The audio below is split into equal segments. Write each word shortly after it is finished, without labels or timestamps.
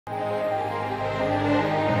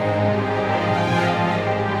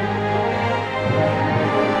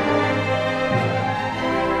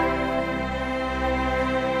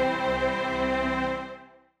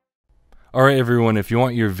Alright everyone, if you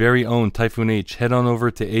want your very own Typhoon H, head on over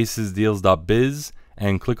to acesdeals.biz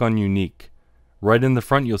and click on Yuneec. Right in the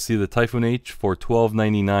front you'll see the Typhoon H for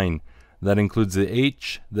 $12.99. That includes the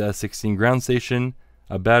H, the S16 ground station,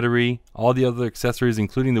 a battery, all the other accessories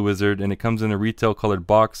including the wizard, and it comes in a retail colored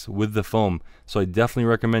box with the foam. So I definitely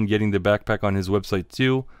recommend getting the backpack on his website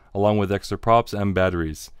too, along with extra props and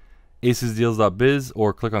batteries. acesdeals.biz,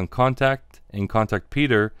 or click on contact and contact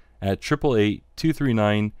Peter at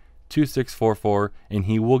 888-239-2644, and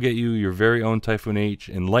he will get you your very own Typhoon H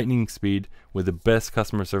in lightning speed with the best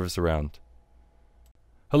customer service around.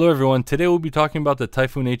 Hello everyone, today we'll be talking about the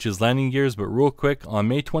Typhoon H's landing gears, but real quick, on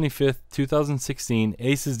May 25th, 2016,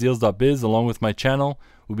 acesdeals.biz along with my channel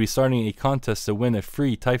will be starting a contest to win a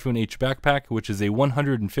free Typhoon H backpack, which is a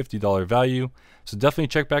 $150 value. So definitely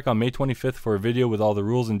check back on May 25th for a video with all the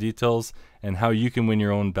rules and details and how you can win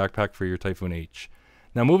your own backpack for your Typhoon H.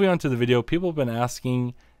 Now moving on to the video, people have been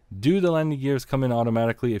asking, do the landing gears come in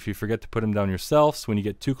automatically if you forget to put them down yourselves when you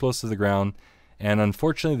get too close to the ground? And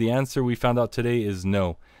unfortunately the answer we found out today is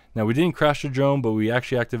no. Now we didn't crash the drone, but we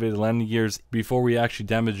actually activated the landing gears before we actually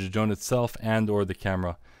damaged the drone itself and or the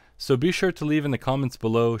camera. So be sure to leave in the comments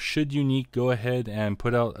below, should Yuneec go ahead and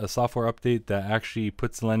put out a software update that actually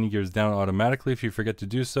puts the landing gears down automatically if you forget to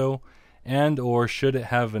do so, and or should it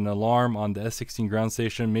have an alarm on the S16 ground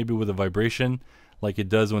station, maybe with a vibration like it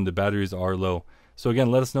does when the batteries are low. So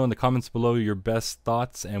again, let us know in the comments below your best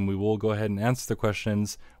thoughts, and we will go ahead and answer the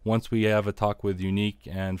questions once we have a talk with Yuneec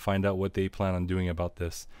and find out what they plan on doing about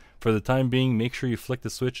this. For the time being, make sure you flick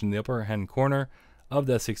the switch in the upper hand corner of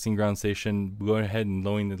that 16 ground station. Go ahead and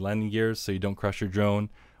lowering the landing gears so you don't crash your drone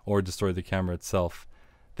or destroy the camera itself.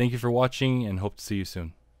 Thank you for watching and hope to see you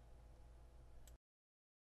soon.